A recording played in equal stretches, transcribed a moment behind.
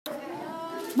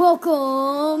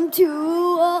Welcome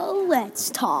to Let's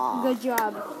Talk. Good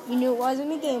job. You knew it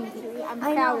wasn't a game theory. I'm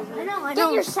proud of you. I know.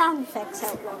 Get your sound effects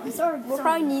out, Logan. We'll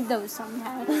probably need those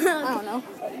somehow. I don't know.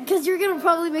 Because you're going to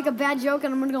probably make a bad joke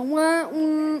and I'm going to go, wah,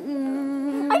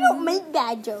 I don't make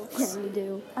bad jokes. Yeah, you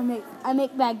do. I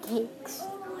make bad cakes.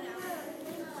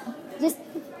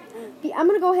 I'm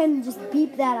going to go ahead and just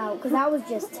beep that out because that was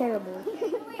just terrible.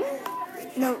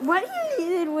 No, what you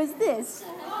needed was this.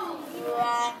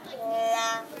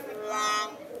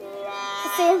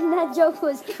 Sam, that joke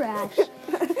was trash.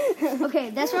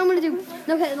 Okay, that's what I'm going to do.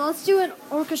 Okay, let's do an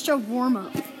orchestra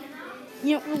warm-up.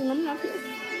 You know, we're warming up here.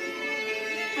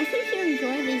 I think you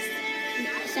enjoy these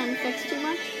sound effects too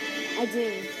much. I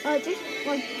do. Just,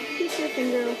 keep your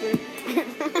finger over.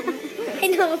 I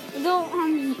know. Don't,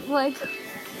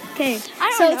 Okay,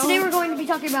 know. Today we're going to be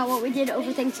talking about what we did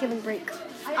over Thanksgiving break.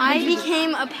 I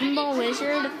became a pinball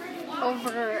wizard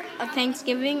over a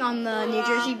Thanksgiving on the New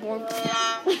Jersey boardwalk.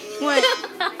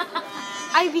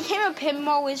 I became a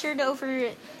pinball wizard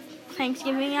over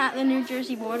Thanksgiving at the New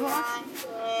Jersey boardwalk.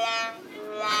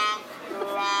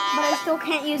 But I still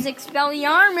can't use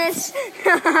Expelliarmus.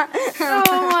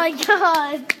 Oh my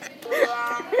god.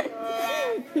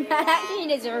 I actually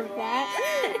deserve that.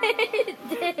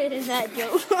 Is that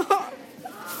joke?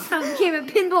 I became a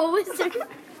pinball wizard.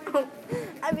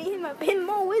 I became a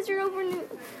pinball wizard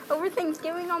over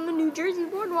Thanksgiving on the New Jersey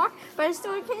boardwalk, but I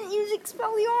still can't use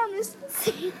Expelliarmus.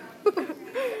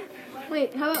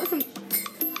 Wait, how about some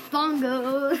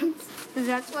bongos?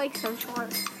 That's so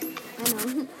short. I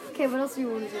know. Okay, what else do you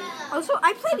want to do? Also,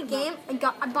 I played a game.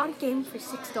 I bought a game for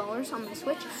 $6 on my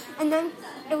Switch, and then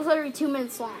it was literally 2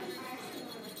 minutes long.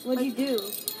 What'd you do?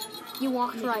 You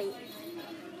walked right,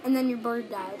 and then your bird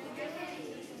died.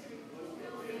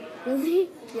 Really?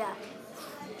 Yeah.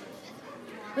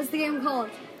 What's the game called?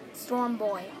 Storm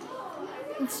Boy.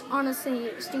 It's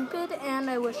honestly stupid, and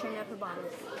I wish I never bought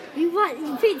it. You what?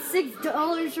 You paid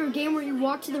 $6 for a game where you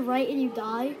walk to the right and you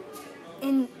die?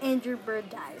 And your bird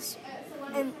dies.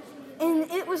 And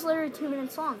it was literally 2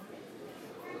 minutes long.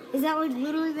 Is that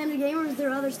literally the end of the game, or is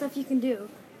there other stuff you can do?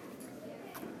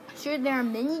 Sure, there are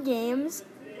mini games,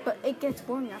 but it gets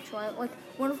boring after a while.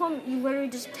 One of them, you literally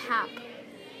just tap.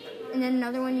 And then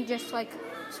another one, you just, swipe.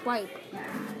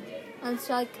 And it's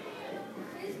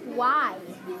why?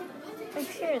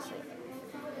 Seriously.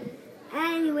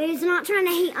 Anyways, I'm not trying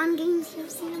to hate on games.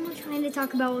 I'm not trying to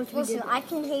talk about what we Listen, did. I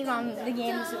can hate on the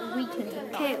games that we can hate on.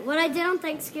 Okay, what I did on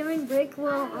Thanksgiving break,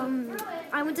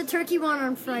 I went to Turkey Run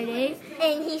on Friday.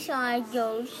 And he saw a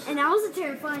ghost. And that was a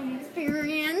terrifying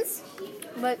experience.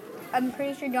 But I'm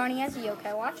pretty sure Donnie has a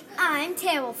yokai watch. I'm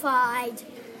terrified.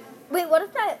 Wait, what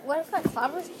if that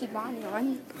cloud was Jibani?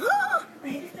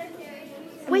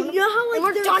 Wait, you know how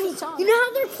Donnie saw you know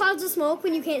how there are clouds of smoke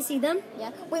when you can't see them?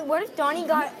 Yeah. Wait, what if Donnie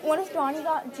got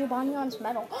Jibanion's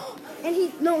medal? And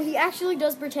he actually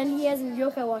does pretend he has a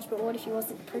yokai watch, but what if he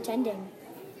wasn't pretending?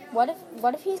 What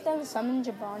if he's gonna summon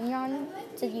Jibanion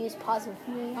to use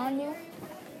positivity on you?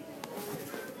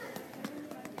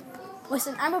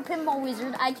 Listen, I'm a pinball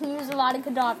wizard. I can use a lot of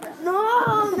Kadabra.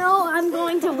 No, I'm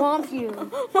going to womp you.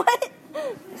 What?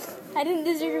 I didn't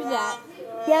deserve that.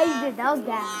 Yeah, you did. That was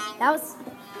bad.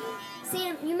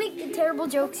 Sam, you make the terrible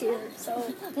jokes here. So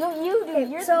no, you do.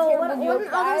 You're so the terrible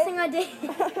joke one other guy. thing I did.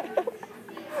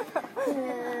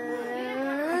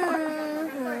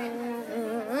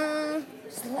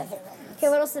 Okay,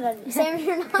 what else did I do? Sam,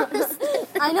 you're not.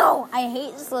 I know. I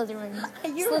hate Slytherin.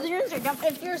 Slytherins are dumb.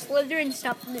 If you're a Slytherin,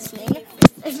 stop listening.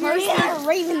 If you're a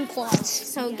Ravenclaw,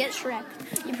 so get Shrek.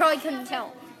 You probably couldn't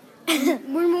tell.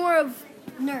 We're more of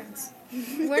nerds.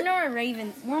 We're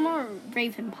more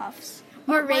Raven Puffs.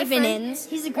 More My friend, Ravenins.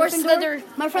 He's a Or Gryffindor. Slither.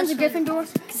 My friend's a or Slither. Gryffindor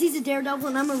because he's a Daredevil,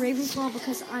 and I'm a Ravenclaw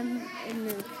because I'm a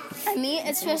nerd. And me,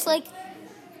 it's just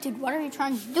dude, what are you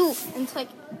trying to do? And it's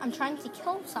I'm trying to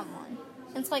kill someone.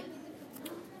 And it's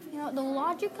the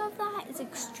logic of that is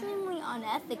extremely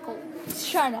unethical.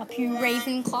 Shut up, you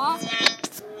Ravenclaw.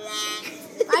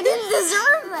 I didn't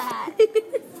deserve that.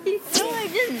 No, I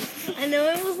didn't. I know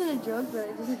it wasn't a joke, but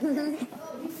I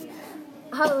just...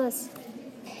 How about this?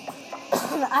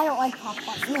 I don't like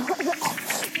popcorn.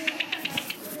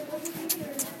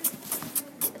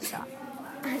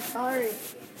 I'm sorry.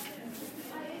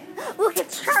 Look at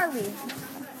Charlie.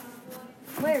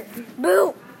 Where?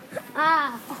 Boo.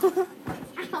 Ah.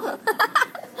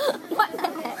 What the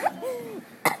heck?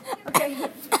 Okay.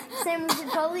 Sam, we should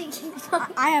probably keep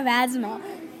talking. I have asthma.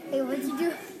 Hey, what'd you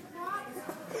do?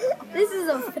 This is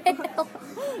a fail.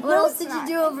 What else did you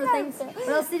do over Thanksgiving? What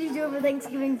else did you do over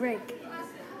Thanksgiving break?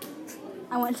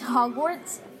 I went to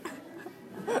Hogwarts.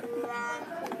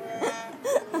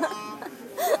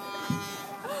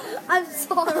 I'm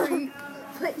sorry,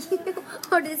 but you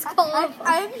are disqualified.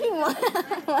 I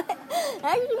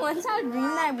actually once had a dream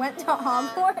that I went to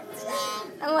Hogwarts,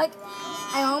 and like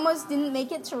I almost didn't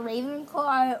make it to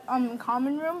Ravenclaw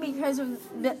common room because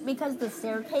the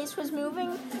staircase was moving.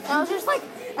 And I was just like,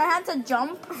 I had to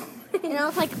jump, and I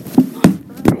was like,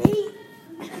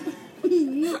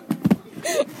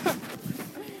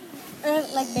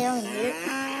 and like barely made it.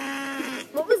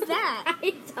 What was that?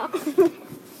 I don't.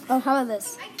 Oh, how about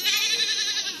this?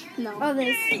 No. Oh,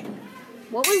 this.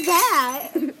 What was that?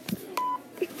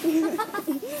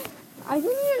 I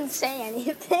didn't even say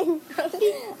anything.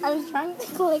 I was trying to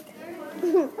click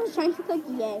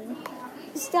yay.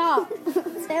 Stop.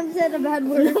 Sam said a bad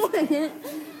word.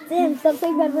 Sam, stop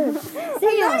saying bad words.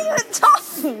 I'm not even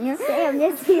talking. Sam,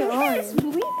 yes you Your hair are. is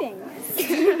bleeping.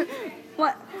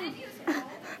 What? I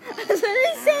was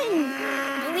literally saying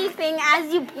bleeping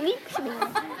as you bleeped me.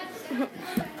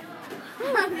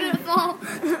 I'm gonna fall.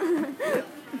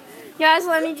 Guys,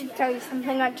 let me just tell you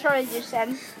something that Troy just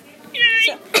said.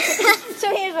 So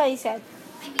here's what he said.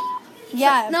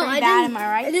 Yeah, No, pretty I bad, didn't. am I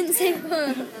right? I didn't say.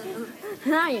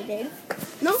 No, you did.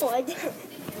 No, I didn't.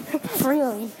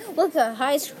 Really? Look, a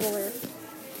high schooler.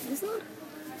 It's not.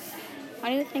 Why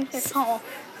do you think they're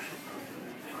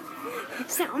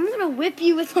Sam, I'm gonna whip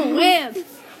you with a whip.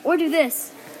 Or do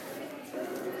this.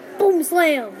 Boom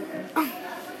slam.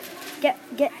 Get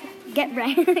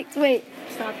wrecked. Wait,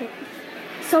 stop it.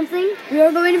 Something we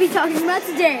are going to be talking about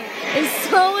today is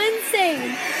so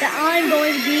insane that I'm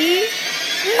going to be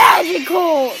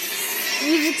magical.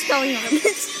 Use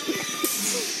Expelliarmus.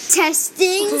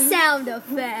 Testing sound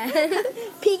effect.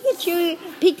 Pikachu,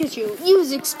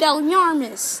 use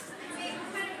Expelliarmus.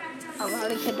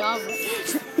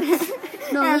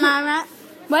 Avada-Kedavra. No, Am I right?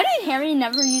 Why did Harry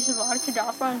never use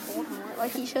Avada-Kedavra on Voldemort?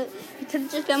 Like he should. He could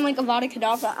have just been like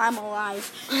Avada-Kedavra, I'm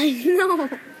alive. I know.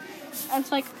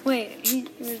 It's like, Wait, he's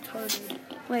retarded.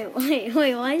 Wait,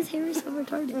 why is Harry so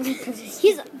retarded? Because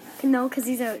he's a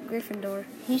Gryffindor.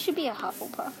 he should be a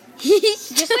Hufflepuff.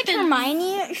 Just like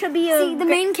Hermione should be a. See, the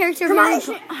main character of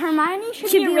Hermione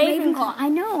should be a Ravenclaw. I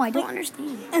know, I don't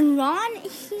understand. And Ron,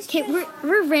 he's. Okay,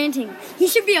 we're ranting. He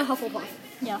should be a Hufflepuff.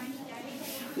 Yeah.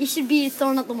 You should be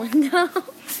thrown out the window.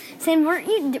 Sam, weren't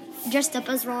you dressed up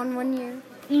as Ron one year?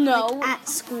 No. Like, at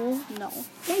school? No.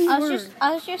 Yeah, you I were. was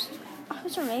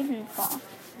a Ravenclaw.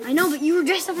 I know, but you were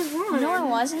dressed up as Ron. No, I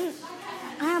wasn't.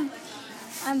 I'm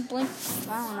blinked.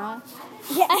 I don't know.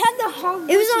 Yeah, I had the Hogwarts.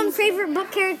 It was on favorite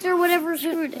book character, whatever.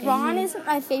 Ron isn't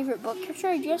my favorite book character.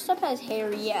 I dressed up as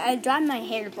Harry. Yeah, I dyed my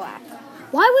hair black.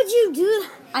 Why would you do that?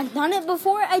 I've done it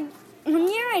before.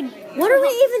 What are we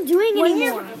even doing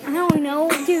anymore? I don't know,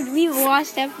 dude. We've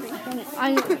lost everything.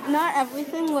 Not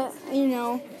everything, but you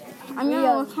know. I'm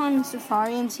gonna look on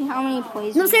Safari and see how many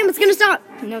plays. No, Sam, it's gonna stop.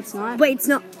 No, it's not. Wait, it's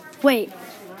not. Wait.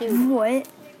 Dude. What?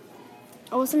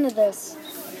 Oh, listen to this.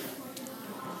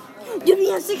 Dude, we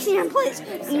have 69 plays.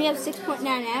 And we have 6.9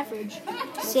 average.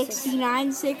 69,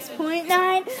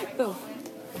 6.9. Oh.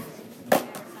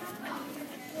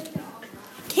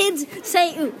 Kids,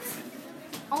 say oof.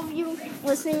 All of you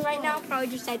listening right now probably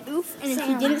just said oof. And if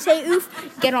you didn't say oof,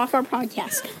 get off our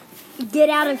podcast. Get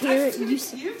out of here.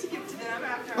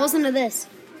 Listen to this.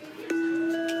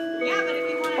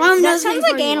 That sounds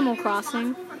like Animal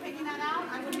Crossing.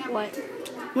 What?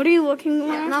 What are you looking for?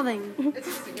 Nothing.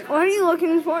 What are you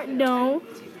looking for? No.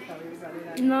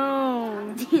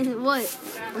 No. What?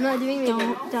 I'm not doing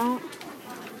anything. Don't.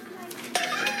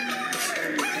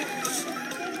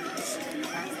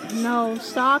 No,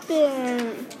 stop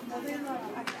it.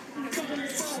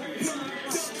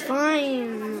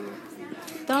 Fine.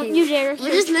 Don't Okay, you dare. we're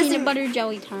just messing- peanut butter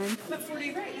jelly time.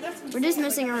 We're just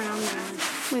messing around now.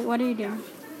 Wait, what are you doing?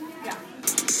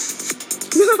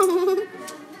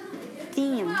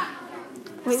 Damn.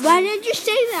 Wait, why did you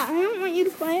say that? I don't want you to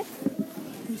play it.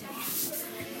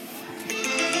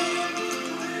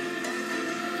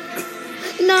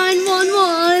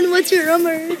 What's your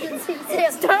emergency?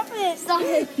 Stop it. Stop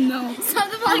it. No.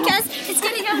 Stop the podcast. It's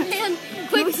getting out of hand.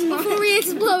 Quick, before we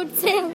explode, Sam.